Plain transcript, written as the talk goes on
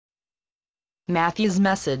Matthew's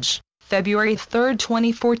message, February 3,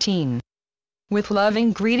 2014. With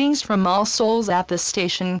loving greetings from all souls at this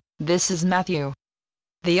station, this is Matthew.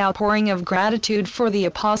 The outpouring of gratitude for the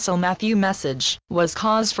Apostle Matthew message was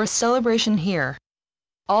cause for celebration here.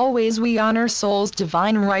 Always we honor souls'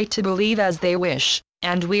 divine right to believe as they wish,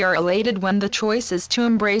 and we are elated when the choice is to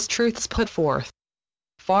embrace truths put forth.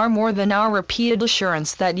 Far more than our repeated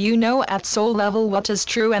assurance that you know at soul level what is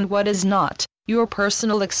true and what is not, your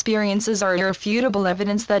personal experiences are irrefutable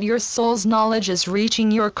evidence that your soul's knowledge is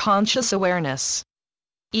reaching your conscious awareness.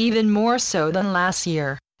 Even more so than last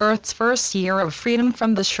year, Earth's first year of freedom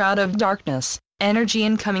from the shroud of darkness, energy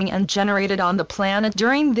incoming and generated on the planet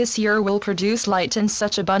during this year will produce light in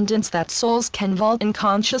such abundance that souls can vault in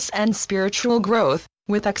conscious and spiritual growth,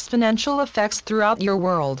 with exponential effects throughout your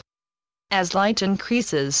world. As light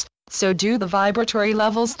increases, so do the vibratory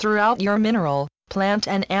levels throughout your mineral, plant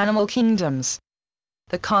and animal kingdoms.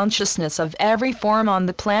 The consciousness of every form on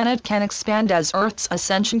the planet can expand as Earth's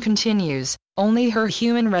ascension continues, only her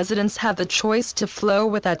human residents have the choice to flow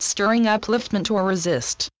with that stirring upliftment or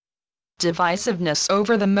resist. Divisiveness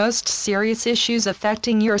over the most serious issues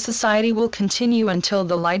affecting your society will continue until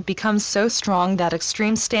the light becomes so strong that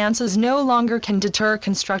extreme stances no longer can deter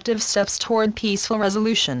constructive steps toward peaceful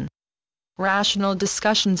resolution. Rational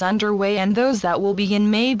discussions underway and those that will begin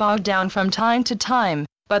may bog down from time to time,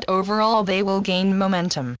 but overall they will gain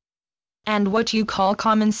momentum. And what you call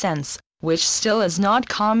common sense, which still is not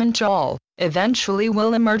common to all, eventually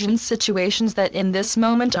will emerge in situations that in this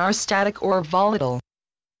moment are static or volatile.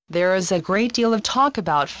 There is a great deal of talk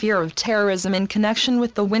about fear of terrorism in connection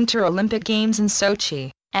with the Winter Olympic Games in Sochi,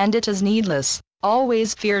 and it is needless.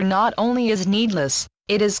 Always fear not only is needless,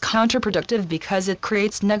 it is counterproductive because it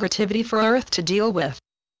creates negativity for Earth to deal with.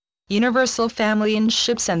 Universal family in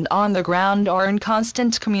ships and on the ground are in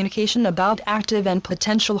constant communication about active and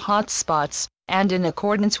potential hotspots, and in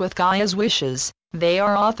accordance with Gaia's wishes, they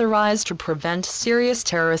are authorized to prevent serious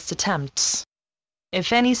terrorist attempts.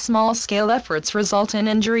 If any small-scale efforts result in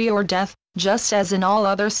injury or death, just as in all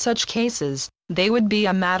other such cases, they would be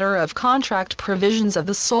a matter of contract provisions of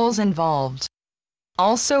the souls involved.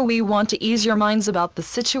 Also, we want to ease your minds about the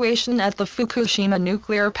situation at the Fukushima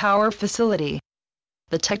nuclear power facility.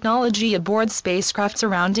 The technology aboard spacecraft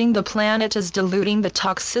surrounding the planet is diluting the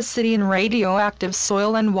toxicity in radioactive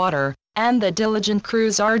soil and water, and the diligent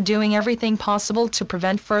crews are doing everything possible to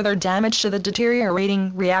prevent further damage to the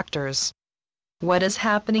deteriorating reactors. What is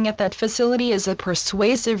happening at that facility is a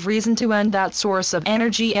persuasive reason to end that source of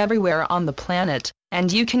energy everywhere on the planet,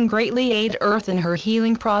 and you can greatly aid Earth in her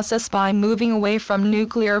healing process by moving away from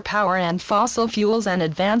nuclear power and fossil fuels and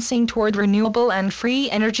advancing toward renewable and free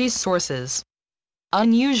energy sources.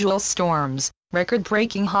 Unusual storms,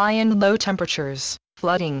 record-breaking high and low temperatures,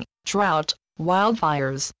 flooding, drought,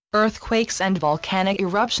 wildfires, earthquakes and volcanic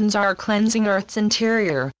eruptions are cleansing Earth's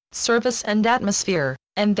interior, surface and atmosphere,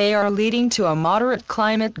 and they are leading to a moderate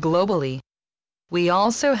climate globally. We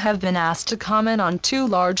also have been asked to comment on 2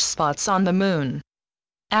 large spots on the Moon.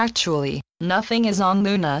 Actually, nothing is on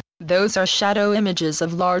Luna, those are shadow images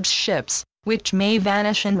of large ships, which may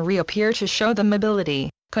vanish and reappear to show the mobility,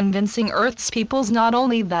 convincing Earth's peoples not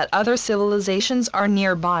only that other civilizations are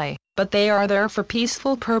nearby, but they are there for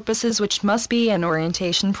peaceful purposes, which must be an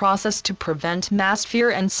orientation process to prevent mass fear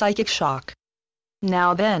and psychic shock.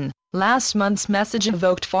 Now then, last month's message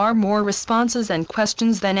evoked far more responses and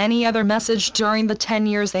questions than any other message during the 10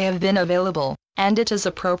 years they have been available, and it is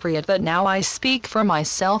appropriate that now I speak for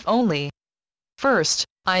myself only. First,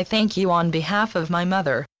 I thank you on behalf of my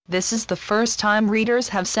mother. This is the first time readers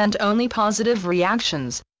have sent only positive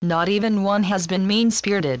reactions, not even one has been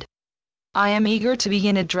mean-spirited. I am eager to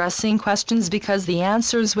begin addressing questions because the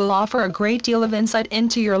answers will offer a great deal of insight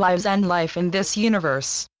into your lives and life in this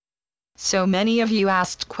universe. So many of you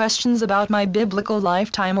asked questions about my biblical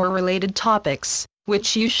lifetime or related topics,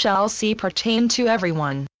 which you shall see pertain to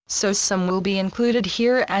everyone, so some will be included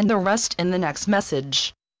here and the rest in the next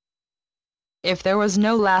message. If there was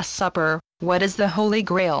no Last Supper, what is the Holy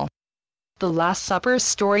Grail? The Last Supper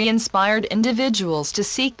story inspired individuals to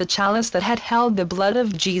seek the chalice that had held the blood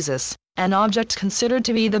of Jesus, an object considered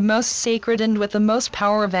to be the most sacred and with the most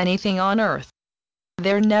power of anything on earth.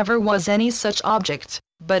 There never was any such object,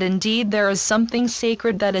 but indeed there is something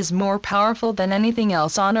sacred that is more powerful than anything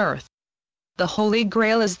else on earth. The Holy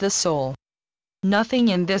Grail is the soul. Nothing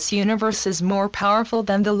in this universe is more powerful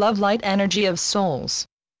than the love-light energy of souls.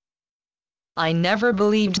 I never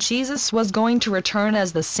believed Jesus was going to return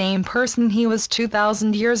as the same person he was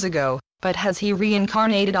 2,000 years ago, but has he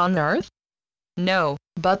reincarnated on earth? No,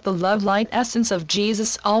 but the love-light essence of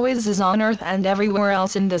Jesus always is on earth and everywhere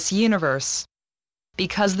else in this universe.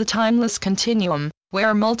 because the timeless continuum,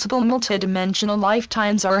 where multiple multidimensional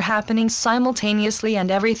lifetimes are happening simultaneously and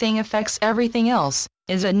everything affects everything else,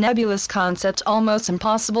 is a nebulous concept almost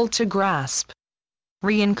impossible to grasp.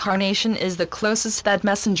 Reincarnation is the closest that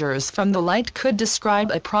messengers from the light could describe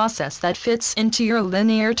a process that fits into your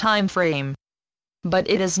linear time frame. But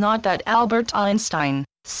it is not that Albert Einstein,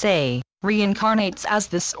 say, reincarnates as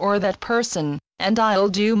this or that person, and I'll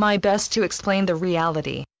do my best to explain the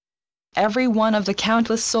reality. Every one of the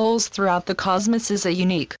countless souls throughout the cosmos is a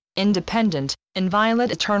unique, independent,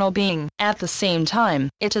 inviolate eternal being. At the same time,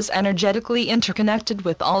 it is energetically interconnected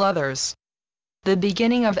with all others. The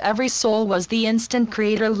beginning of every soul was the instant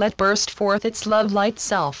Creator let burst forth its love-light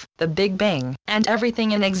self, the Big Bang, and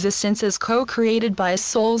everything in existence is co-created by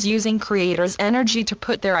souls using Creator's energy to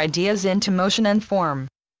put their ideas into motion and form.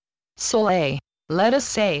 Soul A, let us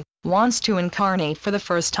say, wants to incarnate for the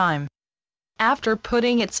first time. After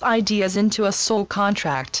putting its ideas into a soul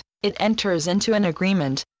contract, it enters into an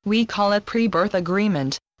agreement, we call it pre-birth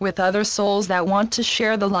agreement, with other souls that want to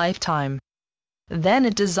share the lifetime. Then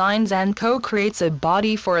it designs and co-creates a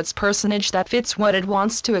body for its personage that fits what it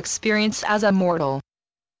wants to experience as a mortal.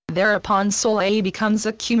 Thereupon Soul A becomes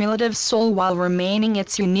a cumulative soul while remaining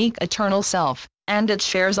its unique eternal self, and it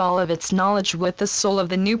shares all of its knowledge with the soul of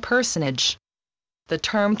the new personage. The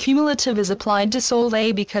term cumulative is applied to Soul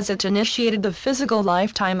A because it initiated the physical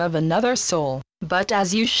lifetime of another soul, but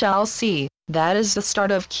as you shall see, that is the start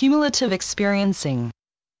of cumulative experiencing.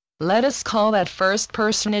 Let us call that first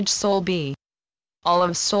personage Soul B. All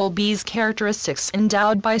of Soul B's characteristics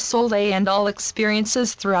endowed by Soul A and all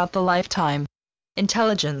experiences throughout the lifetime.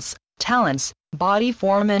 Intelligence, talents, body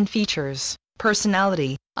form and features,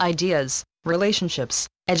 personality, ideas, relationships,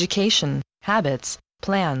 education, habits,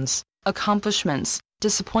 plans, accomplishments,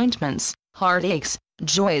 disappointments, heartaches,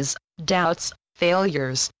 joys, doubts,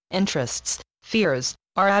 failures, interests, fears,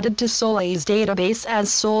 are added to Soul A's database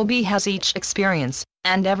as Soul B has each experience,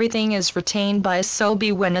 and everything is retained by Soul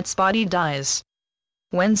B when its body dies.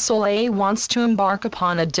 When Soul A wants to embark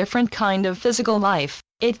upon a different kind of physical life,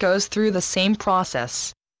 it goes through the same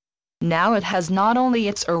process. Now it has not only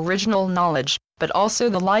its original knowledge, but also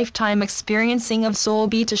the lifetime experiencing of Soul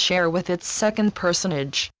B to share with its second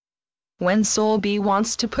personage. When Soul B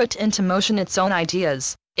wants to put into motion its own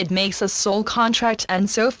ideas, it makes a soul contract and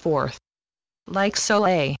so forth. Like Soul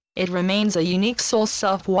A, it remains a unique soul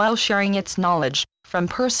self while sharing its knowledge, from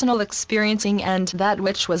personal experiencing and that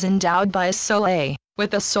which was endowed by Soul A,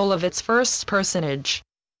 with the soul of its first personage.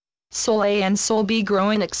 Soul A and Soul B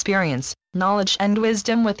grow in experience, knowledge and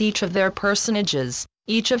wisdom with each of their personages,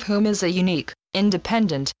 each of whom is a unique,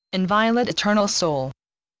 independent, inviolate eternal soul.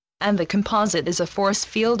 And the composite is a force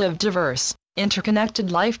field of diverse,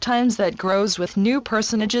 interconnected lifetimes that grows with new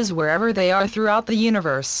personages wherever they are throughout the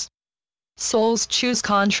universe. Souls choose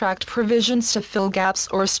contract provisions to fill gaps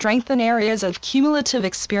or strengthen areas of cumulative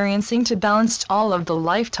experiencing to balance all of the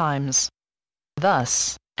lifetimes.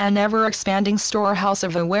 Thus, an ever-expanding storehouse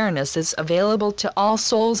of awareness is available to all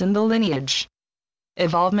souls in the lineage.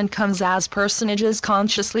 Evolvement comes as personages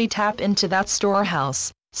consciously tap into that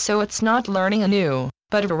storehouse, so it's not learning anew,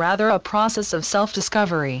 but rather a process of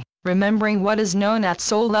self-discovery, remembering what is known at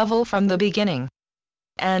soul level from the beginning.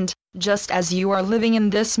 And, just as you are living in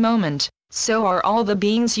this moment, so are all the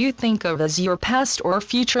beings you think of as your past or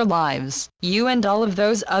future lives. You and all of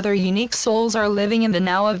those other unique souls are living in the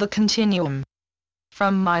now of the continuum.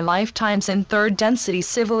 From my lifetimes in third-density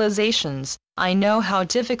civilizations, I know how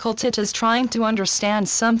difficult it is trying to understand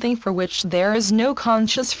something for which there is no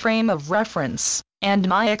conscious frame of reference, and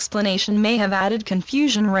my explanation may have added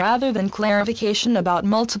confusion rather than clarification about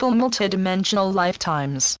multiple multidimensional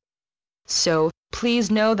lifetimes. So, please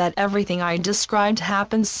know that everything I described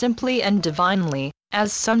happens simply and divinely,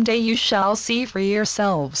 as someday you shall see for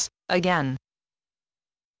yourselves, again.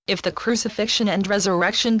 If the crucifixion and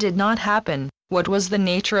resurrection did not happen, what was the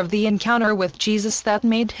nature of the encounter with Jesus that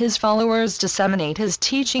made his followers disseminate his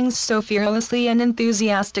teachings so fearlessly and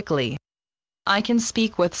enthusiastically? I can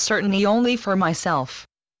speak with certainty only for myself.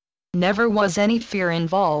 Never was any fear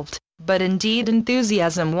involved, but indeed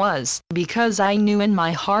enthusiasm was, because I knew in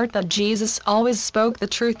my heart that Jesus always spoke the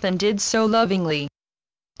truth and did so lovingly.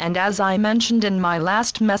 And as I mentioned in my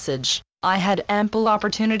last message, I had ample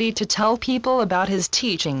opportunity to tell people about his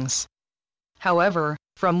teachings. However,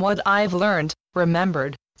 from what I've learned,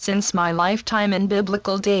 remembered, since my lifetime in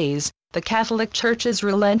biblical days, the Catholic Church's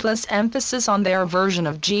relentless emphasis on their version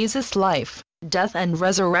of Jesus' life, death and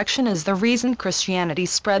resurrection is the reason Christianity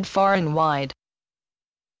spread far and wide.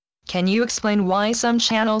 Can you explain why some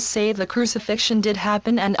channels say the crucifixion did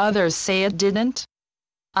happen and others say it didn't?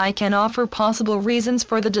 I can offer possible reasons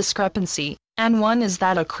for the discrepancy, and one is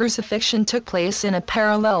that a crucifixion took place in a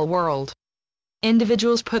parallel world.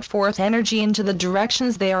 Individuals put forth energy into the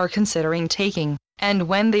directions they are considering taking, and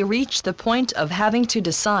when they reach the point of having to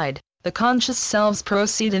decide, the conscious selves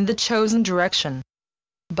proceed in the chosen direction.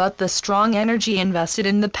 But the strong energy invested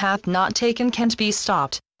in the path not taken can't be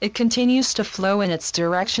stopped. It continues to flow in its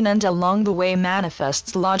direction and along the way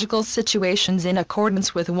manifests logical situations in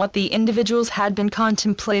accordance with what the individuals had been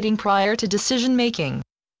contemplating prior to decision-making.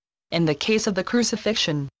 In the case of the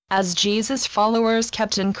crucifixion, as Jesus' followers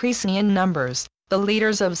kept increasing in numbers, the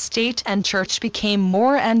leaders of state and church became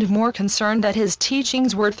more and more concerned that his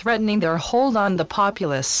teachings were threatening their hold on the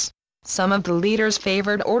populace. Some of the leaders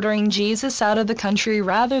favored ordering Jesus out of the country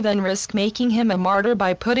rather than risk making him a martyr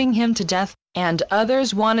by putting him to death, and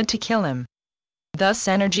others wanted to kill him. Thus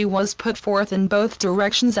energy was put forth in both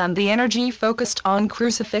directions, and the energy focused on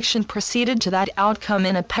crucifixion proceeded to that outcome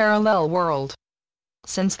in a parallel world.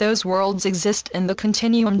 Since those worlds exist in the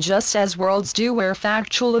continuum just as worlds do where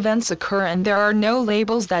factual events occur and there are no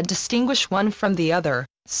labels that distinguish one from the other,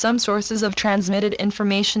 some sources of transmitted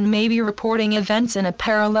information may be reporting events in a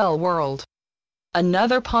parallel world.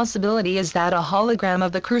 Another possibility is that a hologram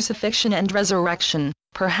of the crucifixion and resurrection,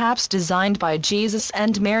 perhaps designed by Jesus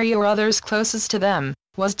and Mary or others closest to them,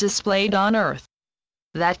 was displayed on earth.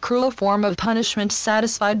 That cruel form of punishment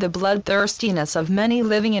satisfied the bloodthirstiness of many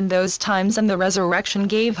living in those times, and the resurrection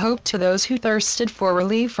gave hope to those who thirsted for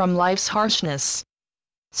relief from life's harshness.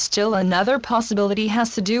 Still another possibility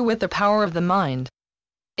has to do with the power of the mind.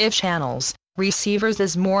 If channels, receivers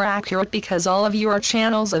is more accurate because all of you are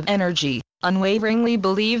channels of energy, unwaveringly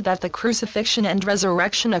believe that the crucifixion and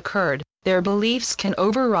resurrection occurred, their beliefs can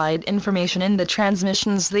override information in the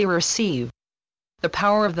transmissions they receive. The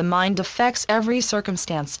power of the mind affects every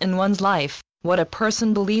circumstance in one's life. What a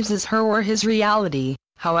person believes is her or his reality,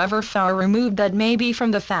 however far removed that may be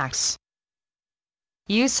from the facts.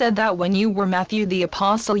 You said that when you were Matthew the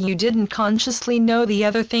Apostle you didn't consciously know the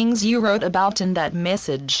other things you wrote about in that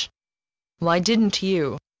message. Why didn't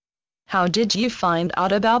you? How did you find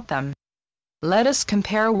out about them? Let us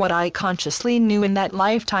compare what I consciously knew in that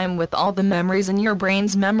lifetime with all the memories in your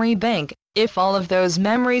brain's memory bank. If all of those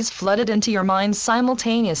memories flooded into your mind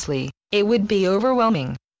simultaneously, it would be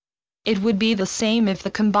overwhelming. It would be the same if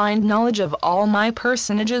the combined knowledge of all my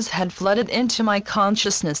personages had flooded into my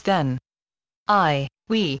consciousness then.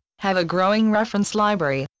 We, have a growing reference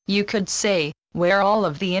library, you could say, where all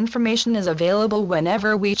of the information is available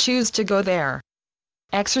whenever we choose to go there.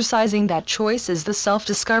 Exercising that choice is the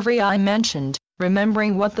self-discovery I mentioned,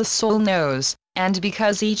 remembering what the soul knows, and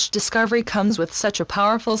because each discovery comes with such a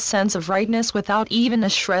powerful sense of rightness without even a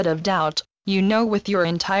shred of doubt, you know with your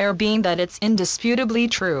entire being that it's indisputably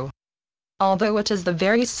true. Although it is the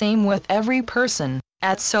very same with every person,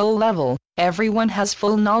 at soul level, everyone has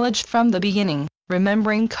full knowledge from the beginning.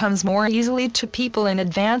 Remembering comes more easily to people in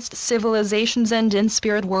advanced civilizations and in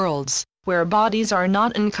spirit worlds, where bodies are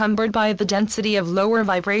not encumbered by the density of lower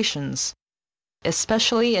vibrations.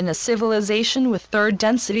 Especially in a civilization with third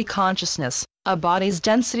density consciousness, a body's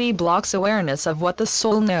density blocks awareness of what the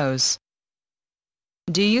soul knows.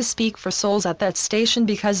 Do you speak for souls at that station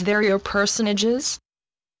because they're your personages?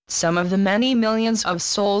 Some of the many millions of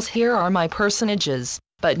souls here are my personages,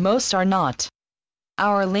 but most are not.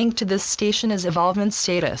 Our link to this station is evolvement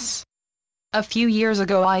status. A few years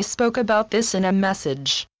ago I spoke about this in a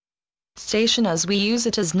message. Station as we use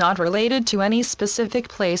it is not related to any specific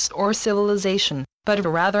place or civilization, but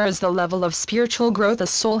rather as the level of spiritual growth a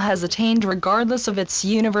soul has attained regardless of its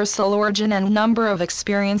universal origin and number of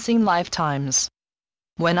experiencing lifetimes.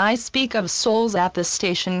 When I speak of souls at this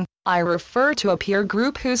station, I refer to a peer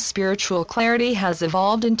group whose spiritual clarity has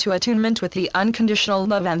evolved into attunement with the unconditional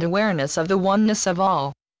love and awareness of the oneness of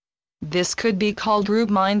all. This could be called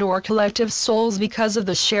group mind or collective souls because of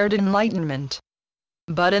the shared enlightenment.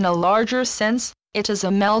 But in a larger sense, it is a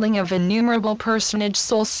melding of innumerable personage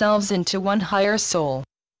soul selves into one higher soul.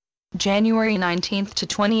 January 19 to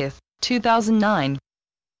 20, 2009.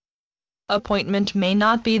 Appointment may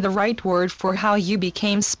not be the right word for how you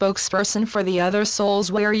became spokesperson for the other souls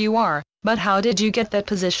where you are, but how did you get that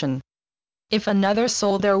position? If another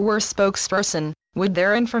soul there were spokesperson, would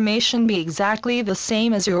their information be exactly the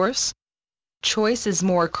same as yours? Choice is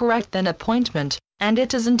more correct than appointment, and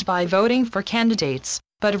it isn't by voting for candidates,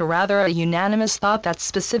 but rather a unanimous thought that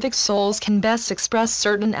specific souls can best express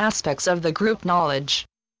certain aspects of the group knowledge.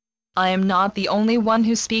 I am not the only one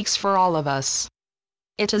who speaks for all of us.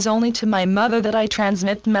 It is only to my mother that I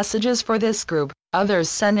transmit messages for this group, others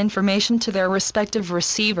send information to their respective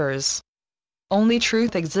receivers. Only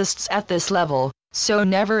truth exists at this level, so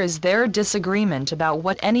never is there disagreement about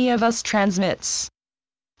what any of us transmits.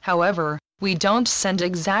 However, we don't send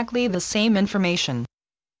exactly the same information.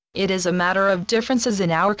 It is a matter of differences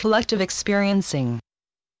in our collective experiencing.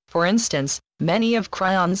 For instance, many of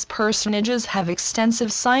Crayon's personages have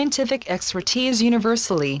extensive scientific expertise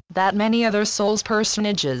universally that many other souls'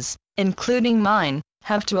 personages, including mine,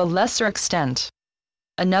 have to a lesser extent.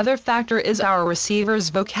 Another factor is our receivers'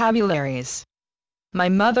 vocabularies. My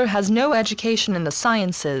mother has no education in the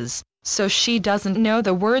sciences, so she doesn't know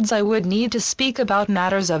the words I would need to speak about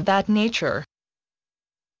matters of that nature.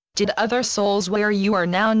 Did other souls where you are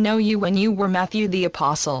now know you when you were Matthew the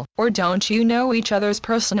Apostle, or don't you know each other's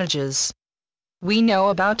personages? We know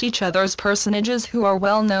about each other's personages who are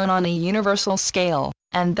well known on a universal scale,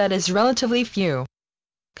 and that is relatively few.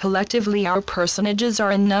 Collectively our personages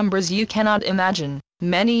are in numbers you cannot imagine,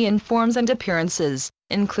 many in forms and appearances,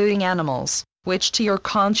 including animals, which to your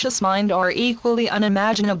conscious mind are equally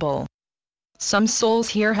unimaginable. Some souls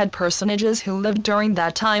here had personages who lived during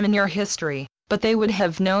that time in your history, but they would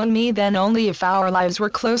have known me then only if our lives were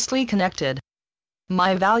closely connected.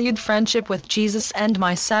 My valued friendship with Jesus and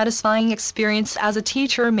my satisfying experience as a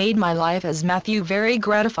teacher made my life as Matthew very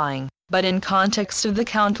gratifying, but in context of the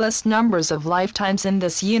countless numbers of lifetimes in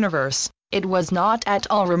this universe, it was not at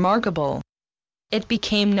all remarkable. It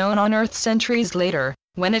became known on Earth centuries later,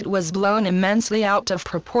 when it was blown immensely out of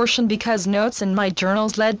proportion because notes in my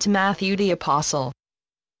journals led to Matthew the Apostle.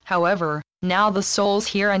 However, now the souls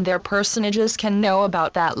here and their personages can know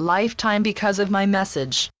about that lifetime because of my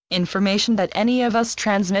message. Information that any of us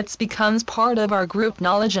transmits becomes part of our group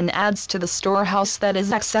knowledge and adds to the storehouse that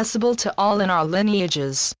is accessible to all in our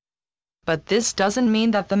lineages. But this doesn't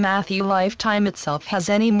mean that the Matthew lifetime itself has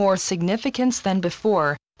any more significance than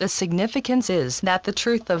before. The significance is that the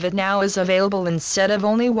truth of it now is available instead of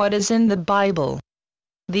only what is in the Bible.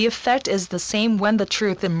 The effect is the same when the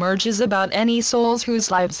truth emerges about any souls whose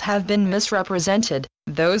lives have been misrepresented,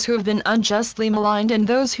 those who have been unjustly maligned and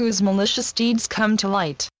those whose malicious deeds come to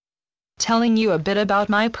light. Telling you a bit about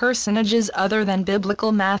my personages other than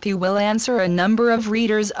biblical Matthew will answer a number of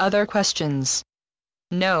readers' other questions.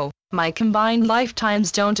 No, my combined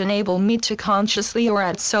lifetimes don't enable me to consciously or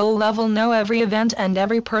at soul level know every event and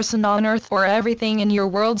every person on earth or everything in your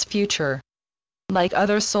world's future. Like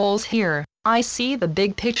other souls here, I see the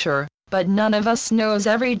big picture, but none of us knows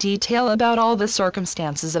every detail about all the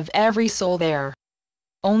circumstances of every soul there.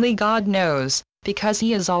 Only God knows, because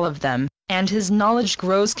He is all of them, and His knowledge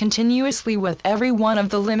grows continuously with every one of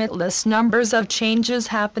the limitless numbers of changes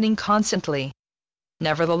happening constantly.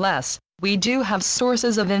 Nevertheless, we do have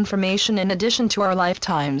sources of information in addition to our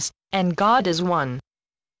lifetimes, and God is one.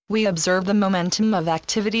 We observe the momentum of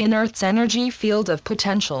activity in Earth's energy field of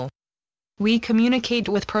potential. We communicate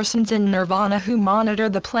with persons in nirvana who monitor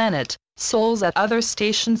the planet, souls at other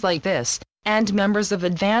stations like this, and members of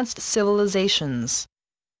advanced civilizations.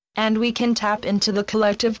 And we can tap into the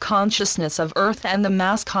collective consciousness of Earth and the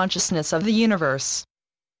mass consciousness of the universe.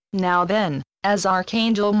 Now then, as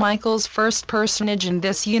Archangel Michael's first personage in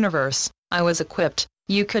this universe, I was equipped,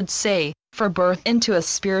 you could say, for birth into a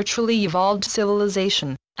spiritually evolved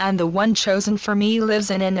civilization, and the one chosen for me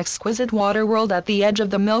lives in an exquisite water world at the edge of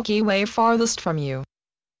the Milky Way farthest from you.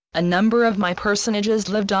 A number of my personages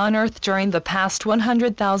lived on Earth during the past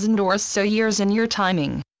 100,000 or so years in your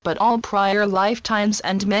timing, but all prior lifetimes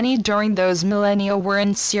and many during those millennia were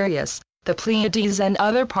in Sirius, the Pleiades and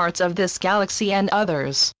other parts of this galaxy and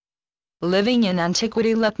others. Living in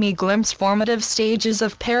antiquity let me glimpse formative stages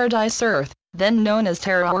of Paradise Earth, then known as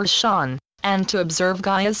Terra or Shan, and to observe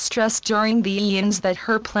Gaia's stress during the eons that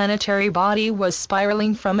her planetary body was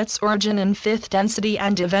spiraling from its origin in 5th density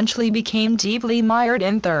and eventually became deeply mired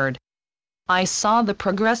in 3rd. I saw the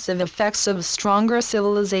progressive effects of stronger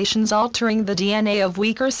civilizations altering the DNA of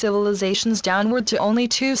weaker civilizations downward to only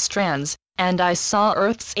 2 strands, and I saw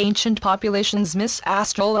Earth's ancient populations miss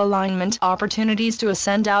astral alignment opportunities to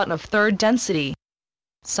ascend out of 3rd density.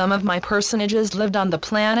 Some of my personages lived on the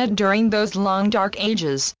planet during those long dark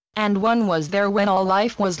ages, and one was there when all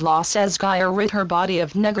life was lost as Gaia rid her body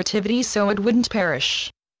of negativity so it wouldn't perish.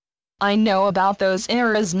 I know about those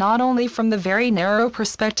eras not only from the very narrow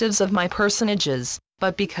perspectives of my personages,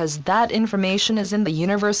 but because that information is in the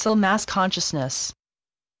universal mass consciousness.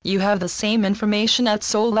 You have the same information at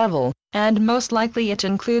soul level, and most likely it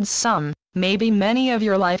includes some, maybe many of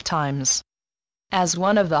your lifetimes. As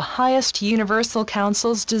one of the highest Universal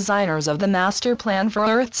Council's designers of the master plan for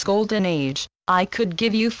Earth's golden age, I could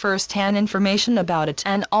give you first-hand information about it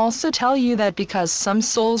and also tell you that because some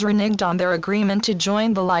souls reneged on their agreement to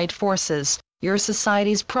join the light forces, your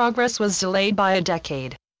society's progress was delayed by a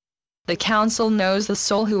decade. The Council knows the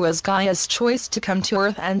soul who was Gaia's choice to come to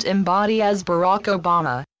Earth and embody as Barack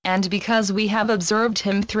Obama, And because we have observed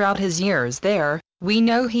him throughout his years there, we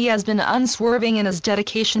know he has been unswerving in his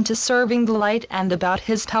dedication to serving the light and about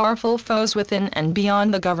his powerful foes within and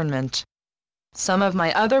beyond the government. Some of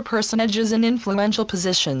my other personages in influential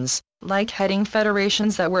positions, like heading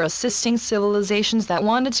federations that were assisting civilizations that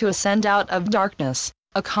wanted to ascend out of darkness,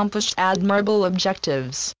 accomplished admirable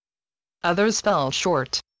objectives. Others fell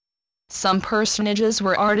short. Some personages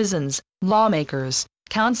were artisans, lawmakers,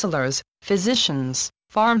 counselors, physicians,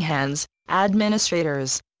 farmhands,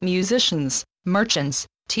 administrators, musicians, merchants,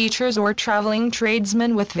 teachers or traveling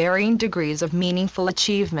tradesmen with varying degrees of meaningful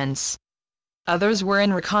achievements. Others were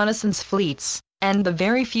in reconnaissance fleets, and the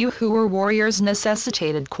very few who were warriors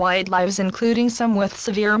necessitated quiet lives, including some with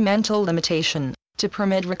severe mental limitation, to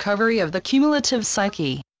permit recovery of the cumulative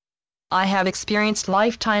psyche. I have experienced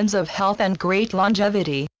lifetimes of health and great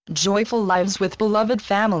longevity, joyful lives with beloved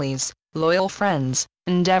families, loyal friends,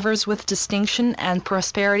 endeavors with distinction and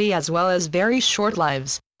prosperity, as well as very short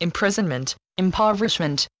lives, imprisonment,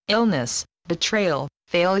 impoverishment, illness, betrayal,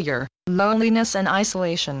 failure, loneliness and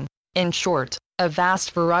isolation. In short, a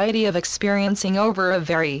vast variety of experiencing over a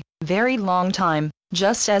very, very long time,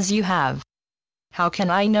 just as you have. How can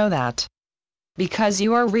I know that? Because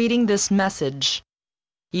you are reading this message.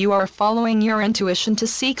 You are following your intuition to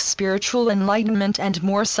seek spiritual enlightenment and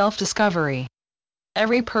more self-discovery.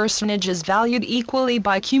 Every personage is valued equally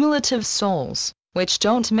by cumulative souls, which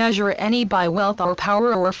don't measure any by wealth or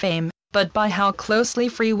power or fame, but by how closely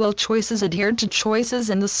free will choices adhere to choices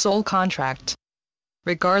in the soul contract.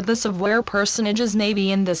 Regardless of where personages may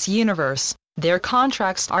be in this universe, their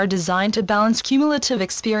contracts are designed to balance cumulative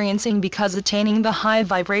experiencing, because attaining the high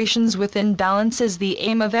vibrations within balance is the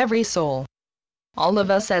aim of every soul. All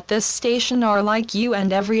of us at this station are like you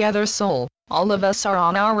and every other soul. All of us are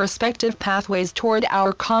on our respective pathways toward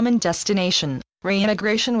our common destination,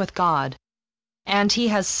 reintegration with God. And he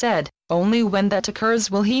has said, only when that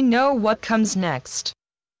occurs will he know what comes next.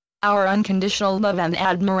 Our unconditional love and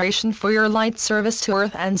admiration for your light service to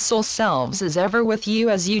earth and soul selves is ever with you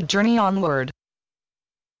as you journey onward.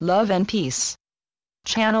 Love and peace.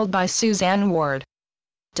 Channeled by Suzanne Ward.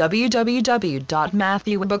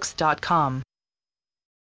 www.matthewbooks.com